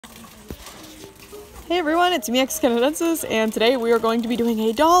Hey everyone, it's me, X Canadensis, and today we are going to be doing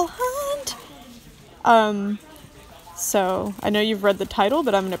a doll hunt! So, I know you've read the title,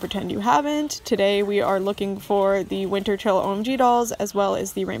 but I'm going to pretend you haven't. Today we are looking for the Winter Chill OMG dolls, as well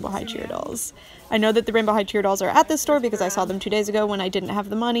as the Rainbow High Cheer dolls. I know that the Rainbow High Cheer dolls are at this store because I saw them 2 days ago when I didn't have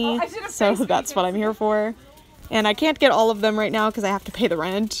the money, so that's what I'm here for. And I can't get all of them right now because I have to pay the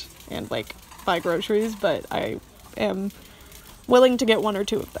rent and, like, buy groceries, but I am willing to get 1 or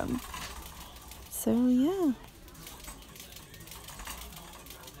 2 of them. So, yeah.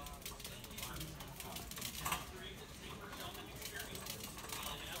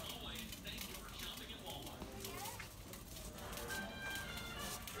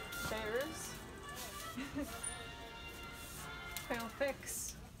 There's Fail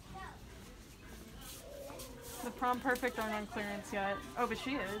Fix. The Prom Perfect aren't on clearance yet. Oh, but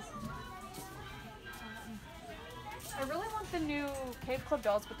she is. I really want the new Cave Club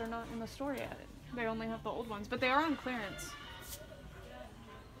dolls, but they're not in the store yet. They only have the old ones, but they are on clearance.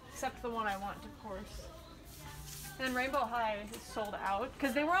 Except the one I want, of course. And Rainbow High is sold out,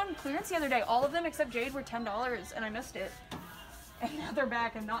 because they were on clearance the other day. All of them except Jade were $10, and I missed it. And now they're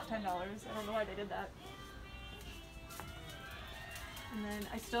back and not $10. I don't know why they did that. And then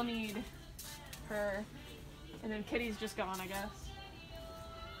I still need her. And then Kitty's just gone, I guess.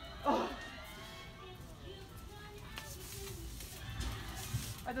 Oh.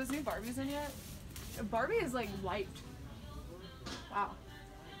 Are those new Barbies in yet? Barbie is like wiped. Wow.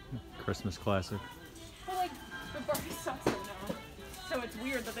 Christmas classic. But like, the Barbie sucks right now. So it's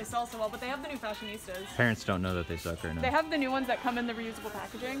weird that they sell so well, but they have the new Fashionistas. Parents don't know that they suck right now. They have the new ones that come in the reusable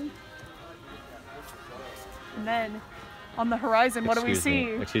packaging. And then, on the horizon, what do we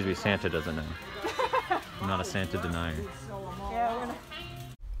see? Excuse me, Santa doesn't know. I'm not a Santa denier. Yeah, we're gonna...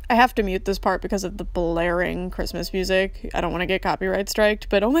 I have to mute this part because of the blaring Christmas music. I don't want to get copyright striked,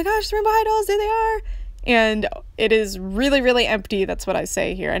 but oh my gosh, the Rainbow High dolls, there they are! And it is really, really empty, that's what I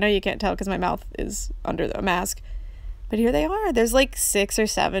say here. I know you can't tell because my mouth is under the mask. But here they are. There's like 6 or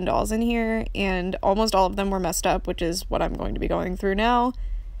 7 dolls in here, and almost all of them were messed up, which is what I'm going to be going through now.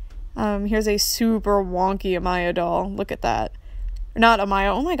 Here's a super wonky Amaya doll. Look at that. Not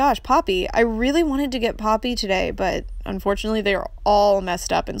Amaya. Oh my gosh, Poppy. I really wanted to get Poppy today, but unfortunately they are all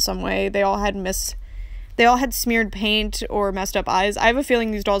messed up in some way. They all had smeared paint or messed up eyes. I have a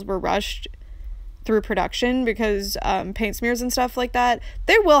feeling these dolls were rushed through production because paint smears and stuff like that,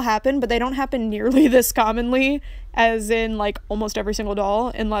 they will happen, but they don't happen nearly this commonly as in like almost every single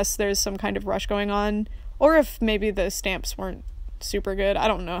doll, unless there's some kind of rush going on, or if maybe the stamps weren't super good. I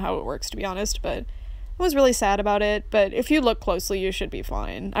don't know how it works, to be honest, but I was really sad about it. But if you look closely, you should be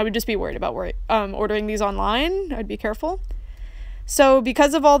fine. I would just be worried about ordering these online. I'd be careful. So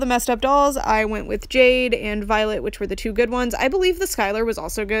because of all the messed up dolls, I went with Jade and Violet, which were the 2 good ones. I believe the Skylar was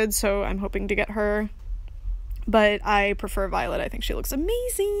also good, so I'm hoping to get her. But I prefer Violet. I think she looks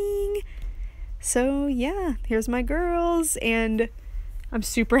amazing. So yeah, here's my girls, and I'm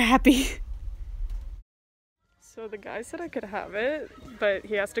super happy. So the guy said I could have it, but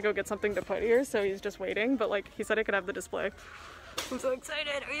he has to go get something to put here, so he's just waiting. But like, he said I could have the display. I'm so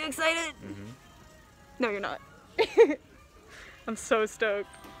excited. Are you excited? Mm-hmm. No, you're not. I'm so stoked.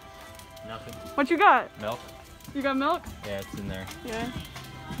 Nothing. What you got? Milk. You got milk? Yeah, it's in there. Yeah.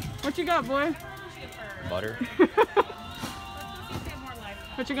 What you got, boy? Butter.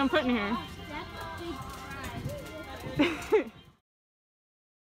 What you gonna put in here?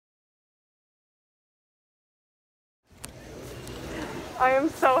 I am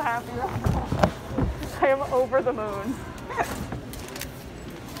so happy right now. I am over the moon.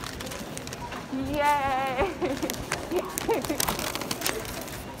 Yay!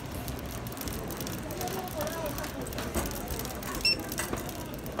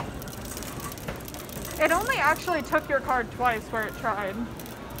 It only actually took your card twice where it tried.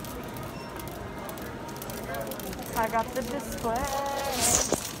 I got the display.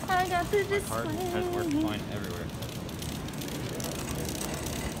 I got the display. Card has worked fine everywhere.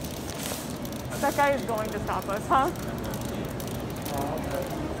 That guy is going to stop us, huh?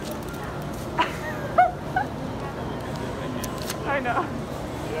 I know.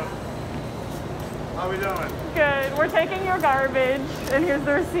 How we doing? Good. We're taking your garbage, and here's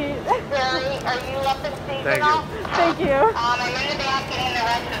the receipt. Really? Are you up in season? Thank you. Thank you. I'm in the back getting the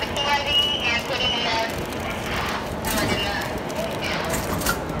rest of the candy and putting in the...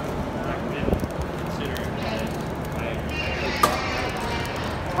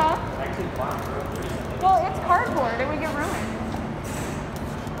 Huh? Well, it's cardboard. It would get ruined.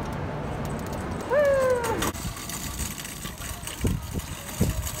 Woo!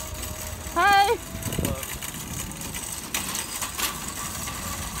 Hi.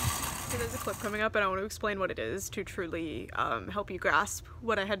 So there's a clip coming up and I want to explain what it is to truly help you grasp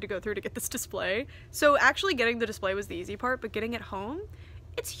what I had to go through to get this display. So actually getting the display was the easy part, but getting it home,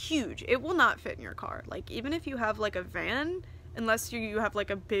 it's huge. It will not fit in your car. Like, even if you have like a van, unless you have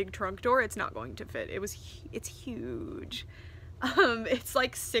like a big trunk door, it's not going to fit. It's huge. It's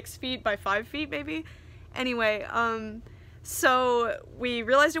like 6 feet by 5 feet maybe. Anyway, so we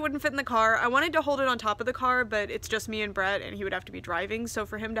realized it wouldn't fit in the car. I wanted to hold it on top of the car, but it's just me and Brett and he would have to be driving. So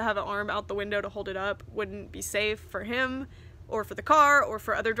for him to have an arm out the window to hold it up wouldn't be safe for him or for the car or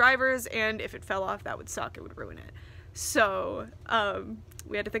for other drivers. And if it fell off, that would suck. It would ruin it. So,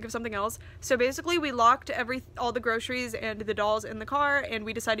 we had to think of something else. So basically we locked all the groceries and the dolls in the car and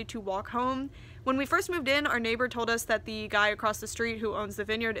we decided to walk home. When we first moved in, our neighbor told us that the guy across the street who owns the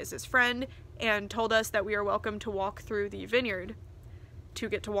vineyard is his friend and told us that we are welcome to walk through the vineyard to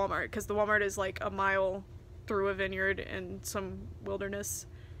get to Walmart, because the Walmart is like a mile through a vineyard in some wilderness.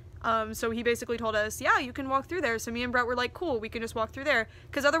 So he basically told us, yeah, you can walk through there. So me and Brett were like, cool, we can just walk through there,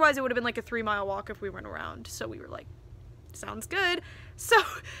 because otherwise it would have been like a 3-mile walk if we went around. So we were like, sounds good. So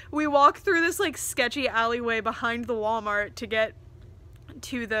we walk through this like sketchy alleyway behind the Walmart to get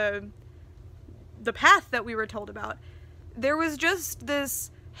to the path that we were told about. There was just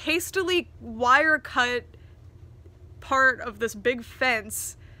this hastily wire cut part of this big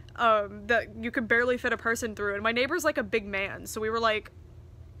fence that you could barely fit a person through, and my neighbor's like a big man, so we were like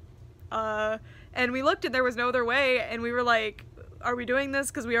and we looked and there was no other way, and we were like, are we doing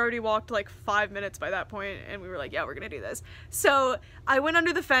this? Because we already walked like 5 minutes by that point, and we were like, yeah, we're gonna do this. So I went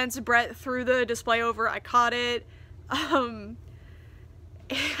under the fence, Brett threw the display over, I caught it, and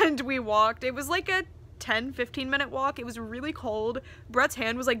we walked. It was like a 10-15 minute walk. It was really cold. Brett's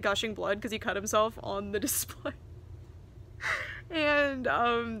hand was like gushing blood because he cut himself on the display. And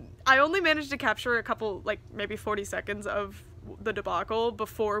I only managed to capture a couple, like maybe 40 seconds of the debacle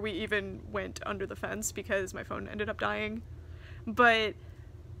before we even went under the fence because my phone ended up dying. But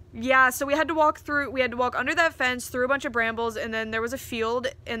yeah, so we had to walk under that fence, through a bunch of brambles, and then there was a field,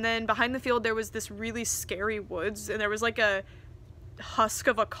 and then behind the field there was this really scary woods, and there was like a husk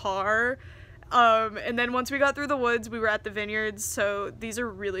of a car. And then once we got through the woods, we were at the vineyards. So these are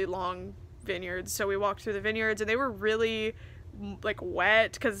really long vineyards. So we walked through the vineyards and they were really like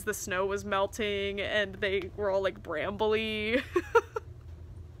wet because the snow was melting and they were all like brambly.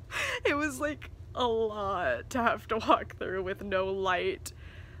 It was like a lot to have to walk through with no light.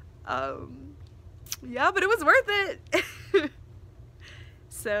 Yeah, but it was worth it.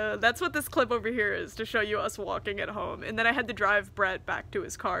 So that's what this clip over here is, to show you us walking at home. And then I had to drive Brett back to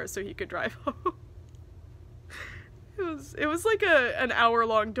his car so he could drive home. It was like an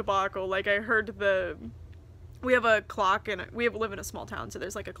hour-long debacle. Like, I heard we have a clock, and we live in a small town, so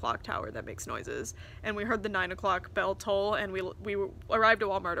there's like a clock tower that makes noises. And we heard the 9 o'clock bell toll, and we arrived at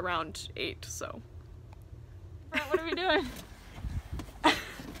Walmart around 8, so. Brett, what are we doing? I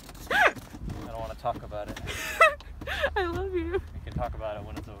don't want to talk about it. I love you. We can talk about it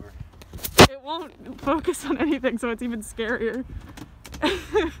when it's over. It won't focus on anything, so it's even scarier.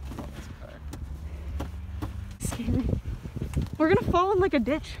 Scary. We're gonna fall in like a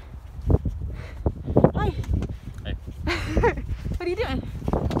ditch. Hi. Hey. What are you doing?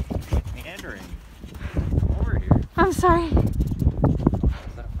 Meandering. Come over here. I'm sorry. Is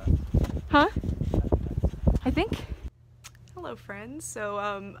that a fence? Huh? I think. Hello friends. So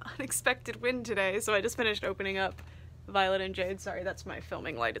unexpected win today. So I just finished opening up Violet and Jade. Sorry, that's my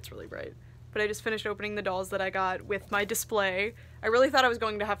filming light. It's really bright. But I just finished opening the dolls that I got with my display. I really thought I was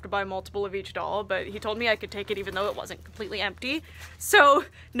going to have to buy multiple of each doll, but he told me I could take it even though it wasn't completely empty. So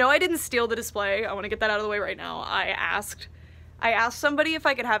no, I didn't steal the display. I want to get that out of the way right now. I asked somebody if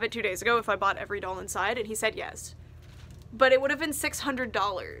I could have it 2 days ago if I bought every doll inside, and he said yes. But it would have been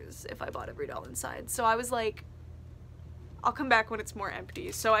 $600 if I bought every doll inside. So I was like, I'll come back when it's more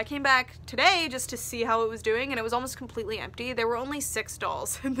empty. So I came back today just to see how it was doing, and it was almost completely empty. There were only 6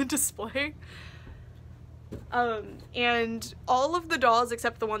 dolls in the display. And all of the dolls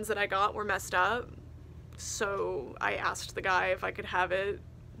except the ones that I got were messed up. So I asked the guy if I could have it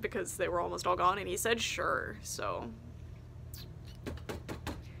because they were almost all gone, and he said sure. So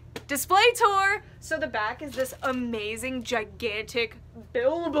display tour! So the back is this amazing, gigantic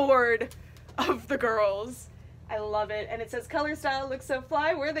billboard of the girls. I love it, and it says color style looks so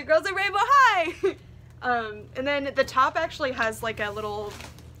fly, we're the girls at Rainbow High. And then the top actually has like a little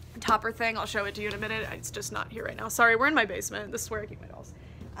topper thing. I'll show it to you in a minute. It's just not here right now. Sorry, we're in my basement. This is where I keep my dolls.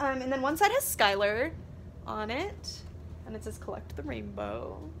 And then one side has Skylar on it, and it says collect the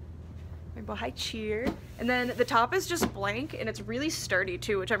rainbow. Rainbow High Cheer. And then the top is just blank, and it's really sturdy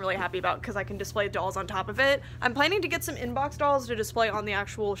too, which I'm really happy about because I can display dolls on top of it. I'm planning to get some inbox dolls to display on the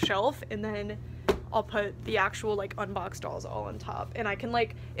actual shelf, and then I'll put the actual like unboxed dolls all on top. And I can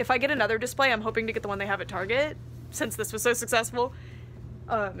like, if I get another display, I'm hoping to get the one they have at Target since this was so successful.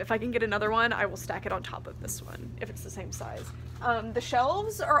 If I can get another one, I will stack it on top of this one if it's the same size. The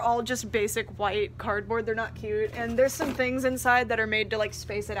shelves are all just basic white cardboard. They're not cute, and there's some things inside that are made to like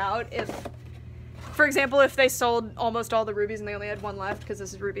space it out. If, for example, if they sold almost all the rubies and they only had one left because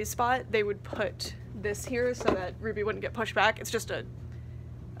this is Ruby's spot, they would put this here so that Ruby wouldn't get pushed back. It's just a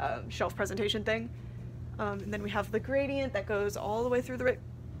shelf presentation thing. And then we have the gradient that goes all the way through the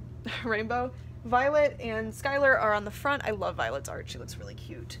rainbow. Violet and Skylar are on the front. I love Violet's art. She looks really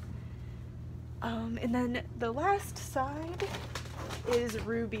cute. And then the last side is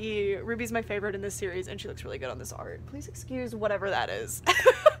Ruby. Ruby's my favorite in this series, and she looks really good on this art. Please excuse whatever that is.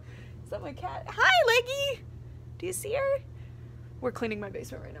 Is that my cat? Hi, Leggy! Do you see her? We're cleaning my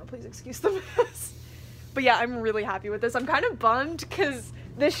basement right now. Please excuse the mess. But yeah, I'm really happy with this. I'm kind of bummed because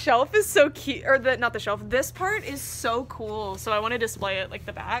this shelf is so cute, or not the shelf, this part is so cool. So I want to display it like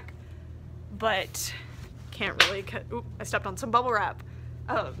the back, but can't really, oop, I stepped on some bubble wrap.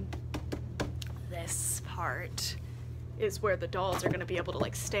 This part is where the dolls are going to be able to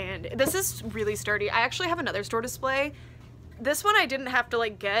like stand. This is really sturdy. I actually have another store display. This one I didn't have to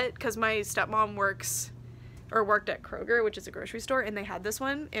like get because my stepmom worked at Kroger, which is a grocery store, and they had this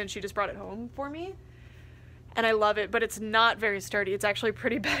one, and she just brought it home for me. And I love it, but it's not very sturdy. It's actually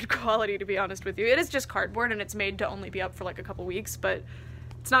pretty bad quality, to be honest with you. It is just cardboard, and it's made to only be up for like a couple weeks, but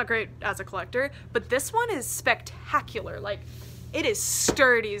it's not great as a collector. But this one is spectacular. Like, it is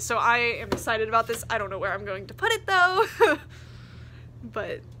sturdy, so I am excited about this. I don't know where I'm going to put it, though.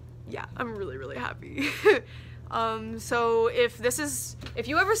 But yeah, I'm really, really happy. So if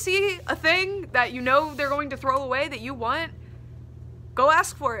you ever see a thing that you know they're going to throw away that you want, go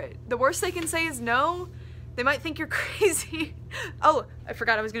ask for it. The worst they can say is no. They might think you're crazy. Oh, I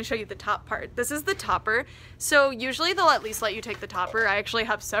forgot I was going to show you the top part. This is the topper. So usually they'll at least let you take the topper. I actually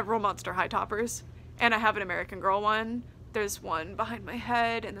have several Monster High toppers, and I have an American Girl one. There's one behind my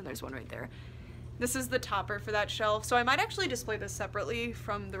head, and then there's one right there. This is the topper for that shelf. So I might actually display this separately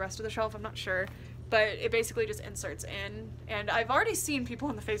from the rest of the shelf. I'm not sure. But it basically just inserts in. And I've already seen people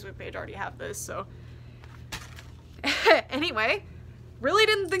on the Facebook page already have this, so. Anyway, really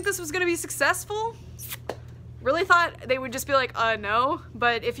didn't think this was going to be successful. Really thought they would just be like, no.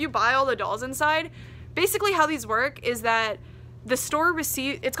 But if you buy all the dolls inside, basically how these work is that the store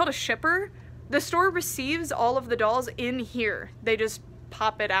it's called a shipper. The store receives all of the dolls in here. They just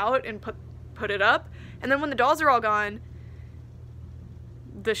pop it out and put it up. And then when the dolls are all gone,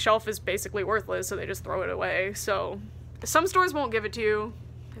 the shelf is basically worthless, so they just throw it away. So some stores won't give it to you.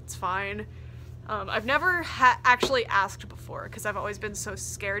 It's fine. I've never actually asked before because I've always been so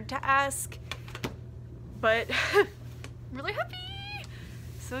scared to ask. But I'm really happy.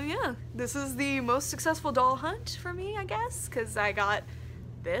 So yeah, this is the most successful doll hunt for me, I guess, because I got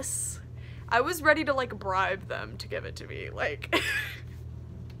this. I was ready to like bribe them to give it to me, like.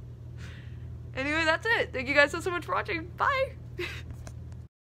 Anyway, that's it. Thank you guys so much for watching. Bye.